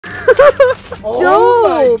Oh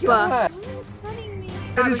Dope. my God. You're upsetting me.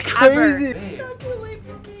 That is crazy. Babe, get away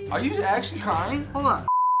from me. Are you actually crying? Hold on.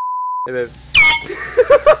 Hey, babe.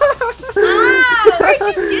 Ah, where'd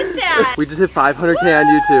you get that? We just hit 500K on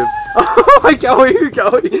YouTube. Oh my God, where are you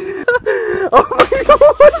going? Oh my God,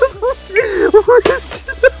 what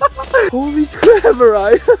the fuck? Holy crap,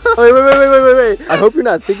 Mariah. Wait. I hope you're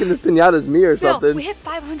not thinking this pinata's me or something. Bill, we hit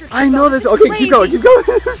 500. I know this. is Okay, crazy. keep going.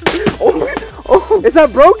 Oh, it's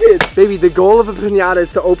not broken. Baby, the goal of a pinata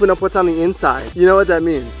is to open up what's on the inside. You know what that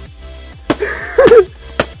means?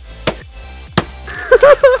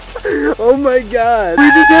 Oh my God. We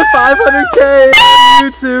just hit 500K on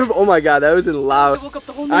YouTube. Oh my God, that was in loud. I woke up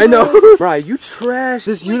the whole I know. Right, you trashed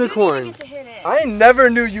this unicorn. Get to hit it. I never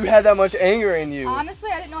knew you had that much anger in you.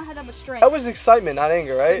 Honestly, I didn't know I had that much strength. That was excitement, not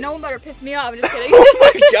anger, right? No one better piss me off. I'm just kidding.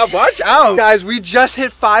 Oh my God, watch out. Guys, we just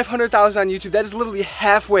hit 500,000 on YouTube. That is literally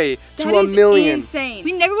halfway to a million. Insane.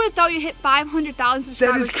 We never would have thought you'd hit 500,000 That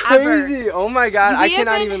subscribers is crazy. ever. Oh my God, I We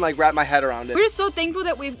cannot have even like wrap my head around it. We're just so thankful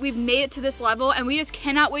that we've made it to this level, and we just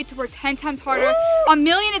cannot wait to work 10 times harder. A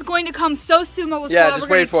million is going to come so soon. Yeah, just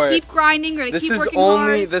wait for it. Keep grinding. We're gonna This keep is working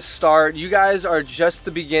only hard. the start. You guys are just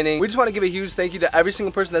the beginning. We just want to give a huge thank you to every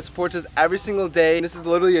single person that supports us every single day. This is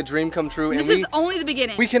literally a dream come true. This and is only the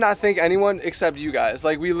beginning. we cannot thank anyone except you guys.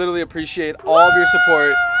 Like, we literally appreciate all of your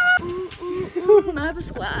support. Ooh, Marble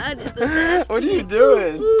Squad is the best. What are you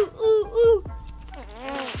doing? Ooh.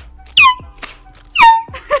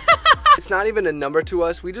 It's not even a number to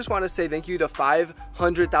us. We just want to say thank you to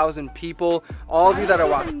 500,000 people. All of you that are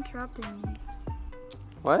watching. Interrupting me.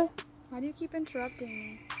 What? Why do you keep interrupting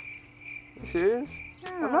me? You serious?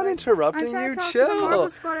 Yeah, I'm not interrupting I'm trying you. to talk to the Chill. Marble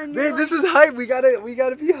Squad and you're Babe, like- this is hype. We gotta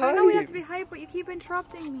be hype. I know we have to be hype, but you keep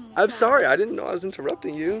interrupting me. I'm sorry. I didn't know I was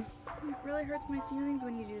interrupting you. It really hurts my feelings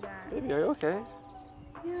when you do that. Baby, are you okay?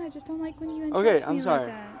 Yeah, I just don't like when you interrupt Okay, me I'm like sorry.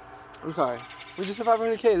 that. I'm sorry. We just hit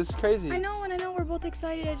 500K. This is crazy. I know, and I know we're both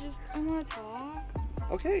excited. I want to talk.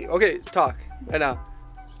 Okay, talk right now.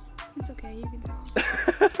 It's okay, you can talk.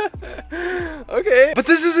 Okay, but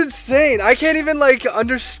this is insane. I can't even like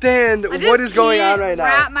understand what is going on right now. I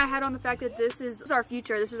just wrap my head on the fact that this is our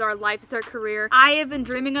future, this is our life, this is our career. I have been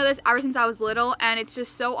dreaming of this ever since I was little, and it's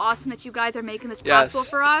just so awesome that you guys are making this possible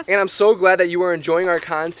for us. And I'm so glad that you are enjoying our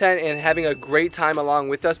content and having a great time along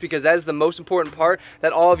with us, because that is the most important part,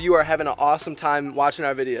 that all of you are having an awesome time watching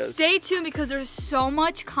our videos. Stay tuned because there's so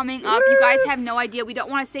much coming up. You guys have no idea. We don't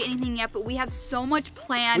want to say anything yet, but we have so much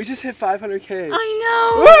planned. We just hit 500K.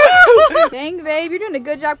 I know. Dang, babe, you're doing a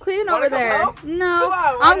good job cleaning Wanna over come there. help? No, Come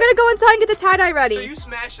on, I'm gonna go inside and get the tie-dye ready. So you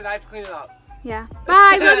smashed it, I have to clean it up. Yeah.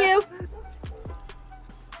 Bye, love you.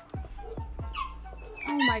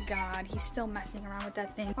 Oh my god, he's still messing around with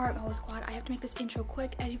that thing. Alright, Marble Squad, I have to make this intro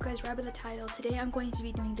quick. As you guys read by the title, today I'm going to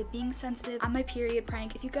be doing the being sensitive on my period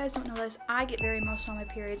prank. If you guys don't know this, I get very emotional on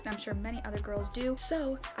my periods, and I'm sure many other girls do.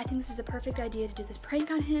 So, I think this is a perfect idea to do this prank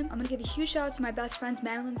on him. I'm gonna give a huge shout out to my best friends,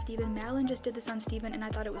 Madeline and Steven. Madeline just did this on Steven, and I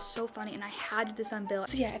thought it was so funny, and I had to do this on Bill.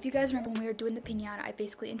 So yeah, if you guys remember when we were doing the piñata, I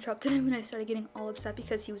basically interrupted him, and I started getting all upset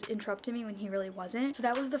because he was interrupting me when he really wasn't. So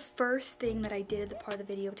that was the first thing that I did at the part of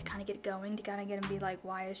the video to kind of get it going, to kind of get him be like,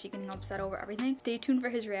 why is she getting upset over everything? Stay tuned for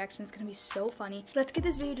his reaction. It's gonna be so funny. Let's get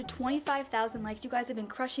this video to 25,000 likes. You guys have been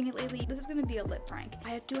crushing it lately. This is gonna be a lit prank.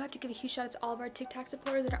 I do have to give a huge shout out to all of our TikTok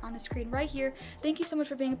supporters that are on the screen right here. Thank you so much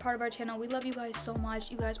for being a part of our channel. We love you guys so much.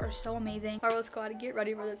 You guys are so amazing. Marble Squad, get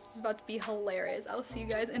ready for this. This is about to be hilarious. I'll see you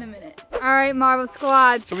guys in a minute. All right, Marble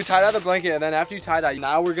Squad. So we tied out the blanket, and then after you tie dye,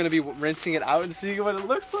 now we're gonna be rinsing it out and seeing what it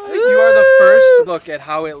looks like. You are the first look at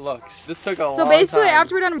how it looks. This took a long time. So basically,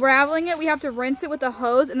 after we're done unraveling it, we have to rinse it with a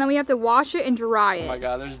hose, and then we have to wash it and dry it. Oh my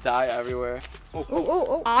god, there's dye everywhere.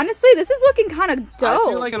 Oh. Honestly, this is looking kind of dope.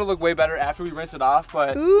 I feel like it'll look way better after we rinse it off,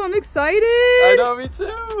 but... Ooh, I'm excited. I know, me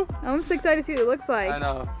too. I'm just excited to see what it looks like. I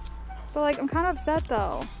know. But like, I'm kind of upset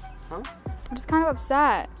though. Huh? I'm just kind of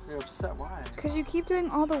upset. You're upset, why? Because you keep doing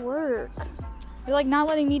all the work. You're like not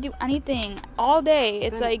letting me do anything all day.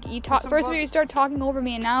 It's Then like you talk first, you start talking over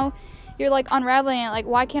me, and now you're like unraveling it. Like,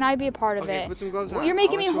 why can't I be a part of it? Put some gloves on. Well, you're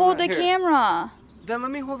making me hold the camera. Then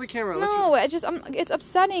let me hold the camera. No, it's just it's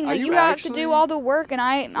upsetting. Like you have to do all the work, and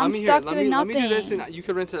I'm stuck doing nothing. Let me do this, and you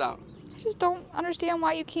can rinse it out. I just don't understand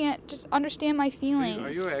why you can't just understand my feelings.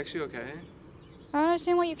 Are you actually okay? I don't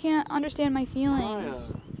understand why you can't understand my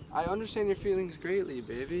feelings. Mariah, I understand your feelings greatly,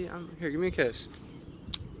 baby. Here, give me a kiss.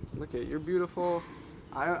 Look at you're beautiful.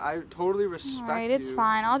 I totally respect you. Alright, it's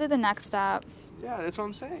fine. I'll do the next step. Yeah, that's what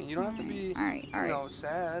I'm saying. You don't have to be, all right.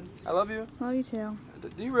 sad. I love you. Love you too.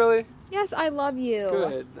 Do you really? Yes, I love you.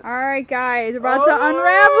 Good. Alright, guys, we're about to unravel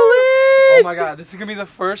it. Oh my god, this is gonna be the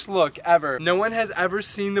first look ever. No one has ever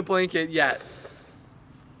seen the blanket yet.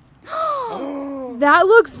 That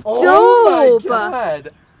looks dope. Oh my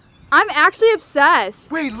god. I'm actually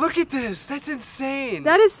obsessed. Wait, look at this. That's insane.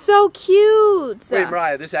 That is so cute. Wait,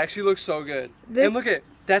 Mariah, this actually looks so good. And look at,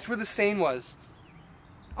 that's where the stain was.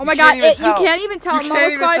 Oh my god, you can't even tell. Mama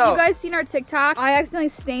Squad, have you guys seen our TikTok? I accidentally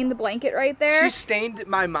stained the blanket right there. She stained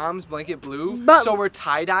my mom's blanket blue, so we're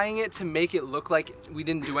tie-dyeing it to make it look like we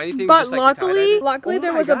didn't do anything. But just luckily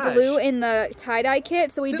there was a blue in the tie-dye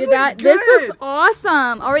kit, so we did that. Good. This looks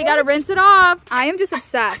awesome. Alright, gotta rinse it off. I am just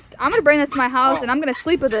obsessed. I'm gonna bring this to my house and I'm gonna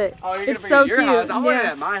sleep with it. Oh, you're gonna it's bring so it to your cute. house. I want it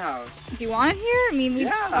at my house. Do you want it here? I mean,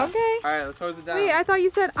 yeah. Okay. Alright, let's hose it down. Wait, I thought you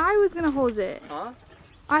said I was gonna hose it. Huh?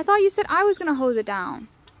 I thought you said I was gonna hose it down.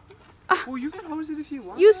 Well, you can hose it if you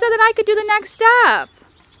want. You said that I could do the next step.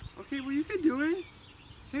 Okay, well you can do it.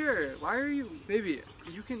 Here, why are you, baby?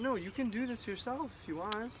 You can do this yourself if you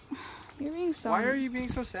want. You're being so. Why are you being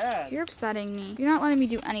so sad? You're upsetting me. You're not letting me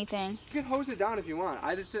do anything. You can hose it down if you want.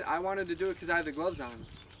 I wanted to do it because I have the gloves on.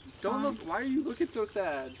 Don't look. Why are you looking so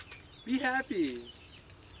sad? Be happy.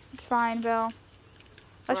 It's fine, Bill.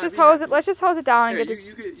 Let's just hose it. Let's just hose it down and get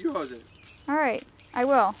this. You hose it. All right, I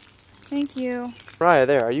will. Thank you. Mariah,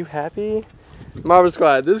 there. Are you happy? Mama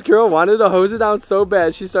Squad, this girl wanted to hose it down so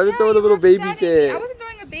bad. She started throwing a little baby fit. I wasn't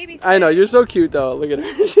throwing a baby fit. I know, you're so cute though. Look at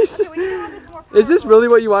her. Is this really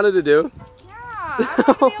what you wanted to do? Yeah,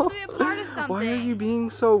 I want to be able to be a part of something. Why are you being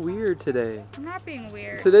so weird today? I'm not being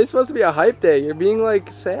weird. Today's supposed to be a hype day. You're being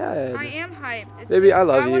like sad. I am hyped. Baby, I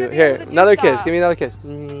love you. Here, another kiss. Give me another kiss.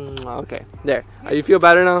 Okay, there. You feel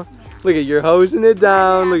better now? Yeah. Look at, you're hosing it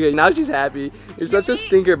down. Look at, now she's happy. You're such a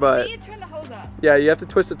stinker butt. You need to turn the hose up. Yeah, you have to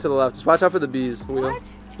twist it to the left. Just watch out for the bees. What?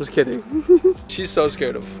 Just kidding. She's so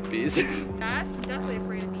scared of bees. Yes, I'm definitely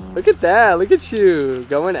afraid of bees. Look at that. Look at you.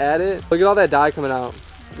 Going at it. Look at all that dye coming out.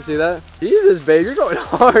 You see that? Jesus, babe. You're going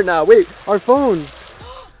hard now. Wait, our phones.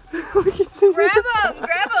 Grab them.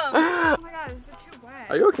 Grab them. Oh my god, is it too wet?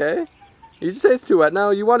 Are you okay? You just say it's too wet now?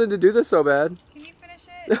 You wanted to do this so bad. Can you finish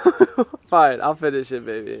it? Fine, I'll finish it,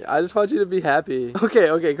 baby. I just want you to be happy.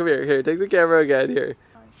 Okay, come here. Here, take the camera again. Here.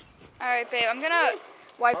 Alright, babe. I'm gonna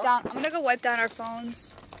wipe down. I'm gonna go wipe down our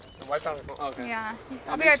phones. Wipe down the phone? Oh, okay. Yeah.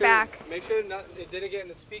 I'll be right back. Make sure it didn't get in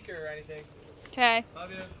the speaker or anything. Okay.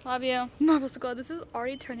 Love you. Love you. Marvel Squad, this is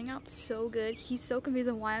already turning out so good. He's so confused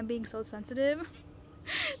on why I'm being so sensitive.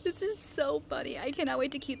 This is so funny. I cannot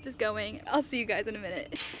wait to keep this going. I'll see you guys in a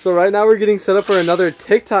minute. So right now we're getting set up for another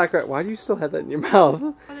TikTok. Why do you still have that in your mouth?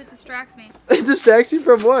 Oh, it distracts me. It distracts you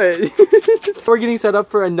from what? We're getting set up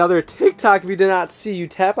for another TikTok. If you did not see, you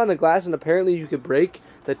tap on the glass and apparently you could break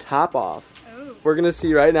the top off. Ooh. We're gonna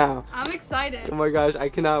see right now. I'm excited. Oh my gosh, I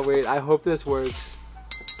cannot wait. I hope this works.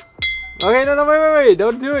 Okay, no, wait.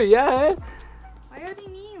 Don't do it yet. Why gotta be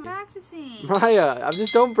me? I'm practicing. Mariah,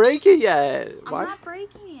 just don't break it yet. I'm not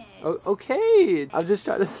breaking it. Oh, okay. I'm just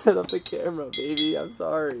trying to set up the camera, baby. I'm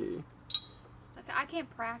sorry. I can't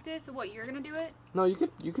practice. What, you're gonna do it? No, you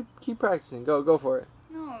could keep practicing. Go for it.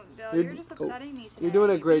 No, Bill, you're just upsetting me today. You're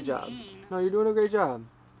doing a great job. Mean. No, you're doing a great job.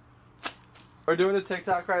 We're doing a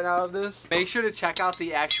TikTok right now of this. Make sure to check out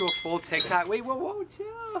the actual full TikTok. Wait, whoa, chill.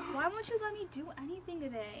 Why won't you let me do anything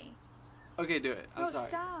today? Okay, do it. I'm sorry.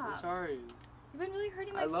 Stop. I'm sorry. You've been really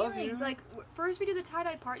hurting my You. feelings. Like, first we do the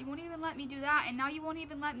tie-dye part, you won't even let me do that, and now you won't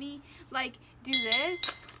even let me, like, do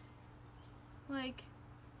this. Like,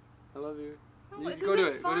 I love you. No, this go do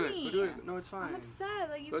isn't it. funny. Go do it. No, it's fine. I'm upset.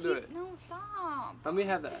 Like, you go do it. No, stop. Let me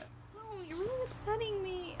have that. No, you're really upsetting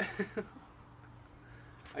me.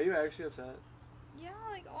 Are you actually upset? Yeah,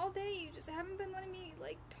 like all day you just haven't been letting me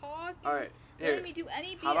like talk. All right, letting me do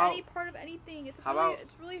any part of anything. It's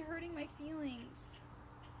really hurting my feelings.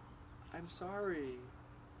 I'm sorry.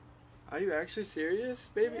 Are you actually serious,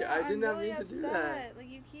 baby? Yeah, I did not really mean to do that. Like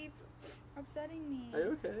you keep upsetting me. Are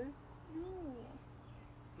you okay? No.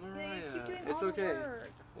 Mariah, You keep doing it's all okay. the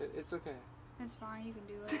work. It's okay. It's fine. You can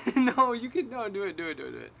do it. No, you can. No, do it.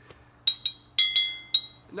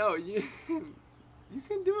 No, you. You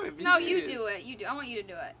can do it. No, you do it. You do. I want you to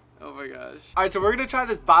do it. Oh my gosh. All right, so we're gonna try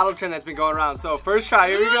this bottle trend that's been going around. So first try.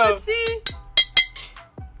 Here we go. Let's see.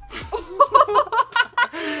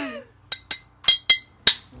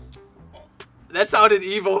 That sounded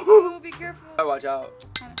evil. Oh, be careful. Right, watch out.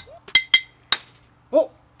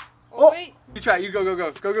 Oh, wait. You try. You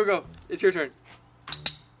go. It's your turn.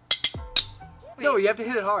 Wait. No, you have to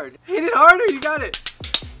hit it hard. Hit it harder. You got it.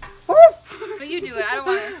 But you do it. I don't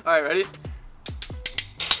want it. All right, ready?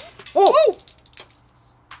 Oh!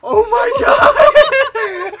 Oh my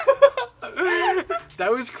god!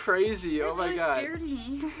 That was crazy. Oh my god. That really scared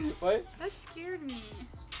me. What? That scared me.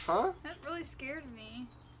 Huh? That really scared me.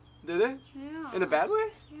 Did it? Yeah. In a bad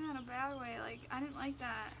way? Yeah, in a bad way. Like, I didn't like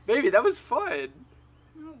that. Baby, that was fun.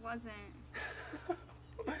 No, it wasn't.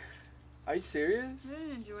 Are you serious? I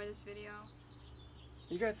didn't enjoy this video.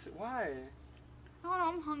 You guys, why? I don't know,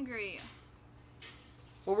 I'm hungry.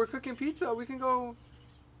 Well, we're cooking pizza. We can go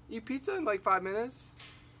eat pizza in like 5 minutes.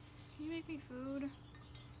 Can you make me food?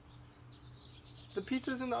 The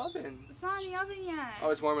pizza's in the oven. It's not in the oven yet.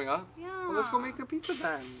 Oh, it's warming up? Yeah. Well, let's go make the pizza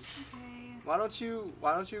then. Okay. Why don't you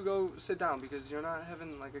go sit down, because you're not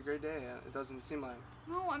having like a great day. It doesn't seem like.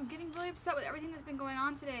 No, I'm getting really upset with everything that's been going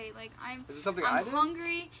on today. Like Is this something I did? I'm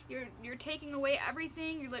hungry. You're taking away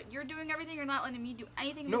everything. You're doing everything. You're not letting me do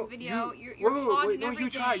anything in this video. You're hogging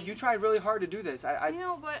everything. You tried really hard to do this. I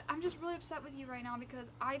know, but I'm just really upset with you right now because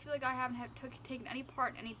I feel like I haven't taken any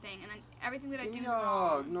part in anything, and then everything that I do is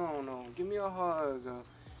wrong. No, give me a hug.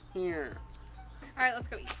 Here. All right, let's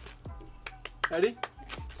go eat. Ready?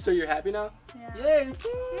 So you're happy now? Yeah. Yay!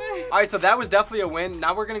 Alright, so that was definitely a win.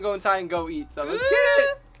 Now we're gonna go inside and go eat. So let's get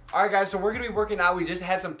it! Alright guys, so we're gonna be working out. We just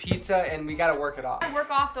had some pizza and we gotta work it off. Work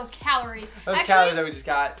off those calories. Calories that we just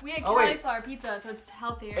got. We had cauliflower pizza, so it's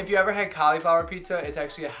healthier. If you ever had cauliflower pizza, it's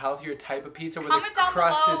actually a healthier type of pizza where the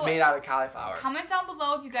crust is made out of cauliflower. Comment down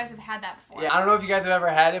below if you guys have had that before. Yeah, I don't know if you guys have ever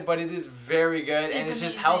had it, but it is very good and it's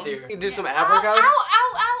just healthier. You do some ab workouts.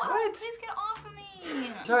 Ow! What? Please get off of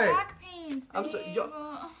me. Sorry. Back pains, babe. I'm sorry.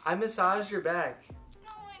 I massaged your back. No,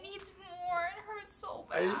 it needs more. It hurts so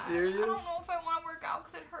bad. Are you serious? I don't know if I want to work out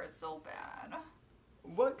because it hurts so bad.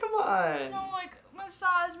 What? Come on. No, like,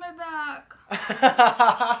 massage my back.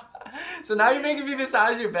 So now you're making me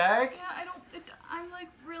massage your back? Yeah, I'm like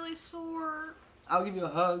really sore. I'll give you a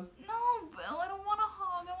hug. No, Bill, I don't want a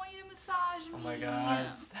hug. I want you to massage me. Oh my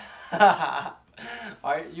god.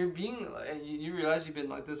 Alright, you realize you've been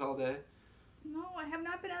like this all day? No, I have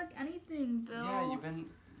not been like anything, Bill. Yeah,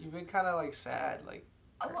 you've been kind of like sad, like.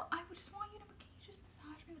 Well, I would just want you to, can you just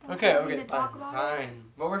massage me without Okay, to talk about it? fine.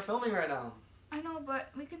 But we're filming right now. I know, but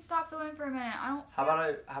we can stop filming for a minute. How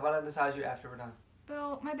about I massage you after we're done?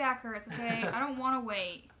 Bill, my back hurts, okay? I don't want to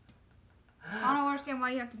wait. I don't understand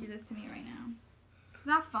why you have to do this to me right now. It's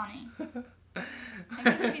not funny. I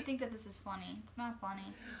can't make you think that this is funny. It's not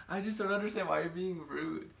funny. I just don't understand why you're being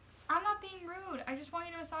rude. I'm not being rude. I just want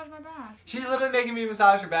you to massage my back. She's literally making me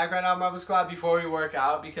massage her back right now, Marble Squad, before we work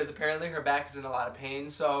out because apparently her back is in a lot of pain.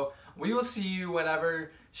 So we will see you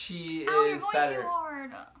whenever she Ow, is you're going better. too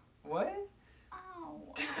hard. What?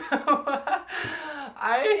 Ow.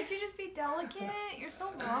 Can't you just be delicate? You're so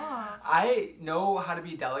rough. I know how to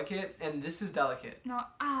be delicate, and this is delicate. No,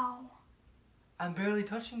 ow. I'm barely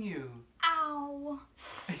touching you. Ow.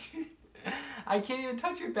 I can't even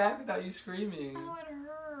touch your back without you screaming. Oh, it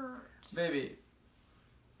hurts. Baby,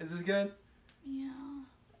 is this good? Yeah.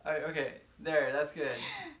 Okay, there, that's good.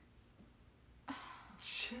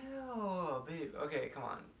 Chill, babe. Okay, come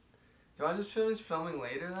on. Do you want to just finish filming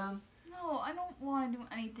later then? No, I don't want to do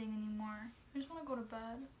anything anymore. I just want to go to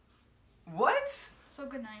bed. What? So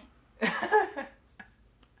good night.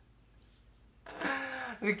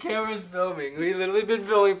 The camera's filming. We've literally been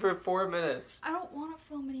filming for 4 minutes. I don't want to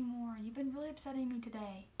film anymore. You've been really upsetting me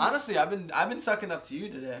today. Honestly, I've been sucking up to you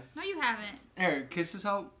today. No, you haven't. Eric, kisses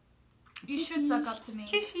help. You should suck up to me.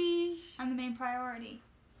 Kissy. I'm the main priority.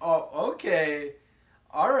 Oh, okay.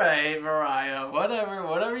 All right, Mariah.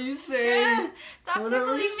 Whatever you say. Stop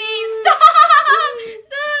Whatever tickling you me. Stop!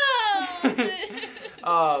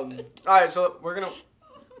 Stop! All right, so we're gonna.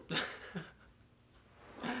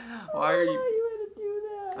 Why are you? You had to do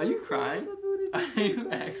that. Are you crying? Are you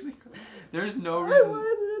actually crying? There's no reason. Why is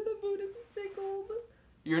it the booty tickled?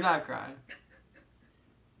 You're not crying.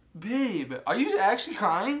 Babe, are you actually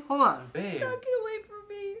crying? Hold on, babe. Stop, get away from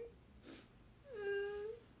me.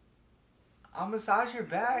 I'll massage your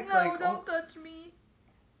back. No, like, don't touch me.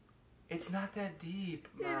 It's not that deep,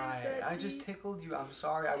 It is Mariah. that I just deep. tickled you. I'm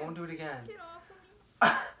sorry. I won't do it again. Get off of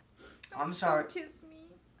me. I'm sorry. Don't kiss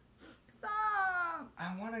me. Stop.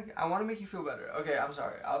 I wanna make you feel better. Okay, I'm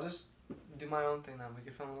sorry. I'll just do my own thing then. We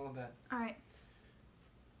can film a little bit. All right.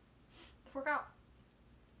 Let's work out.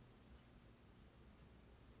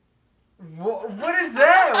 What is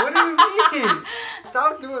that? What do you mean?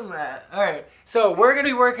 Stop doing that. All right. So we're gonna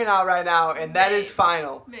be working out right now, and that is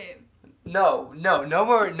final. Babe. No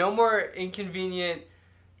more inconvenient.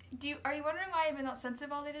 Are you wondering why I've been that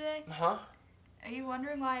sensitive all day today? Huh? Are you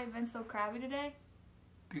wondering why I've been so crabby today?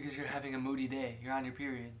 Because you're having a moody day. You're on your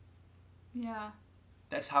period. Yeah.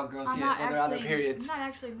 That's how girls I'm get not when they're on their periods. I'm not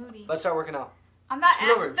actually moody. Let's start working out. I'm not.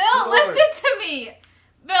 Scoot over, Bill, scoot over. listen to me.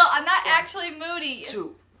 Bill, I'm not actually moody.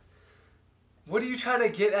 2. What are you trying to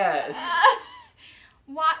get at?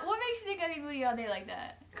 What makes you think I'd be moody all day like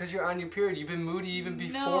that? Because you're on your period. You've been moody even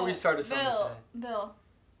before we started filming today. Bill.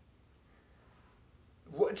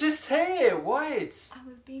 What? Just say it. What? I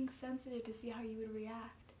was being sensitive to see how you would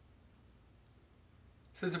react.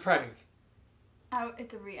 So it's a prank. Oh,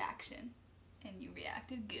 it's a reaction. And you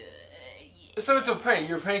reacted good. Yeah. So it's a prank.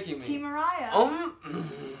 You're pranking me. Team Mariah. Oh.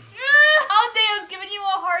 All day I was giving you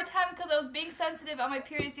a hard time because I was being sensitive on my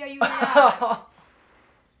period to see how you react.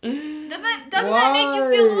 Doesn't that make you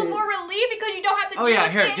feel a little more relieved because you don't have to do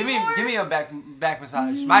it here, anymore? give me a back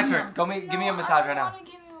massage. My turn. Give me a massage right now. I don't want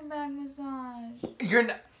to give you a back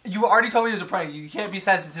massage. You already told me it was a prank. You can't be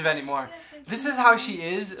sensitive anymore. Yes, this is how she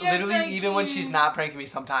is, yes, literally, even when she's not pranking me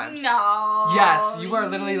sometimes. No. Yes, you are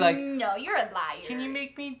literally like, no, you're a liar. can you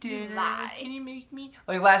make me dinner? Lie. Can you make me?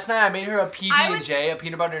 Like last night, I made her a PB&J, a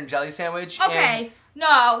peanut butter and jelly sandwich. Okay,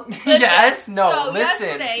 no. Listen. Yes, no, so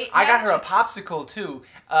listen. I got her a popsicle too,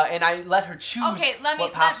 and I let her choose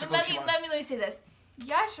what popsicle she wants. Let me say this.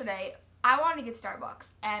 Yesterday, I wanted to get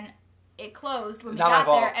Starbucks, and it closed when we Not my got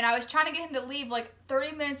fault. there, and I was trying to get him to leave like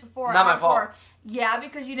 30 minutes before. Not my fault. Yeah,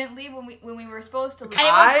 because you didn't leave when we were supposed to leave. And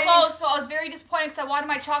it was closed, so I was very disappointed because I wanted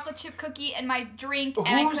my chocolate chip cookie and my drink, and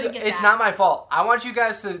I couldn't get that. It's not my fault. I want you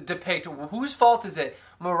guys to depict whose fault is it.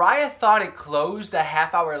 Mariah thought it closed a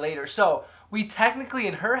half hour later, so we technically,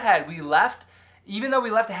 in her head, we left, even though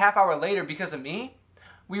we left a half hour later because of me,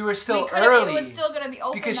 we were still early. It was still going to be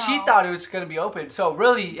open, because though. she thought it was going to be open. So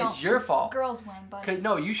really, it's your fault. Girls win, buddy.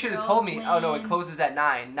 No, you should have told me. Win. Oh no, it closes at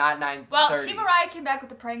 9, not 9:30. Well, see, Mariah came back with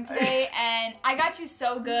the prank today, and I got you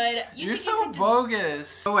so good. You're so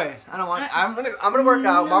bogus. Oh wait, I don't want. I'm gonna work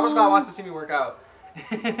out. Marble Scott wants to see me work out.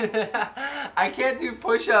 I can't do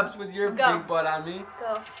push-ups with your big butt on me.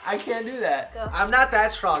 Go. I can't do that. Go. I'm not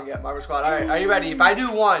that strong yet, Marble Squad. All right, are you ready? If I do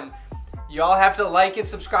one, y'all have to like and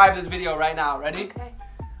subscribe to this video right now. Ready? Okay.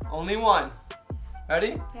 Only one.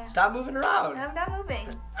 Ready? Yeah. Stop moving around. I'm not moving.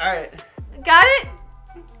 All right. Got it?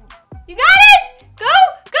 You got it? Go!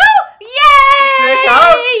 Yay!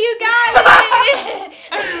 You got it!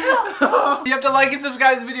 You have to like and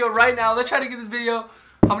subscribe to this video right now. Let's try to get this video.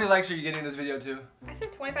 How many likes are you getting this video to? I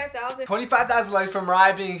said 25,000. 25,000 likes from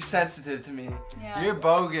Mariah being sensitive to me. Yeah. You're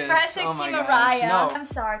bogus. Hashtag oh my Team gosh. Mariah. No. I'm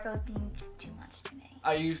sorry if I was being too much today.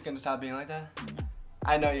 Are you gonna stop being like that?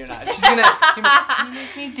 I know you're not. She's gonna. Can you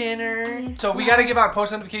make me dinner? So we gotta give our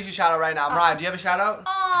post notification shout out right now. Mariah, do you have a shout out?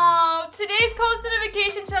 Oh, today's post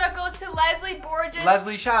notification shout out goes to Leslie Borges.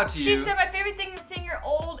 Leslie, shout out to you. She said my favorite thing is seeing your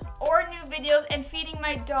old or new videos and feeding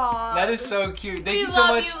my dog. That is so cute. Thank you so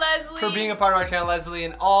love much you, Leslie. for being a part of our channel, Leslie,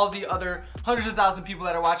 and all the other hundreds of thousands of people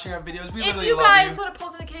that are watching our videos. We if literally you love guys you. want a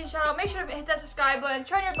post notification shout out, make sure to hit that subscribe button,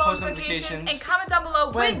 turn your bell Post notifications, notifications. and comment down below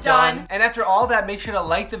when done. And after all that, make sure to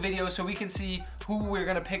like the video so we can see who we're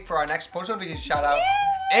gonna pick for our next post notification shout out.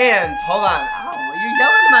 And hold on, ow, you're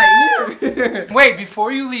yelling in my ear. Wait,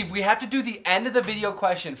 before you leave, we have to do the end of the video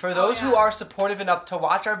question. For those who are supportive enough to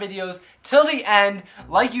watch our videos till the end,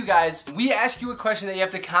 like you guys, we ask you a question that you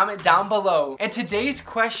have to comment down below. And today's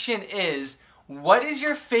question is, what is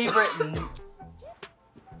your favorite?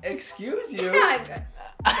 Excuse you. I'm good.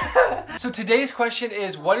 So today's question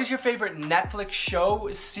is, what is your favorite Netflix show,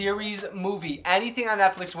 series, movie? Anything on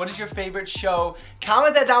Netflix, what is your favorite show?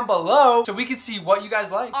 Comment that down below so we can see what you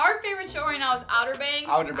guys like. Our favorite show right now is Outer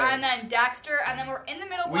Banks. Outer Banks. And then Dexter, and then we're in the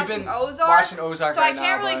middle We've watching been Ozark. watching Ozark so right I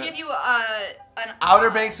can't now, really but give you an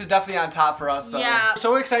Outer Banks is definitely on top for us though. Yeah.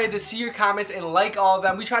 So excited to see your comments and like all of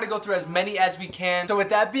them. We try to go through as many as we can. So with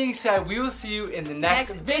that being said, we will see you in the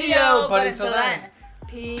next video. But until then,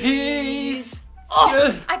 peace. peace.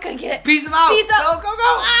 Oh, I couldn't get it. Peace out. Peace out. Go, go,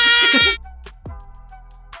 go. Ah!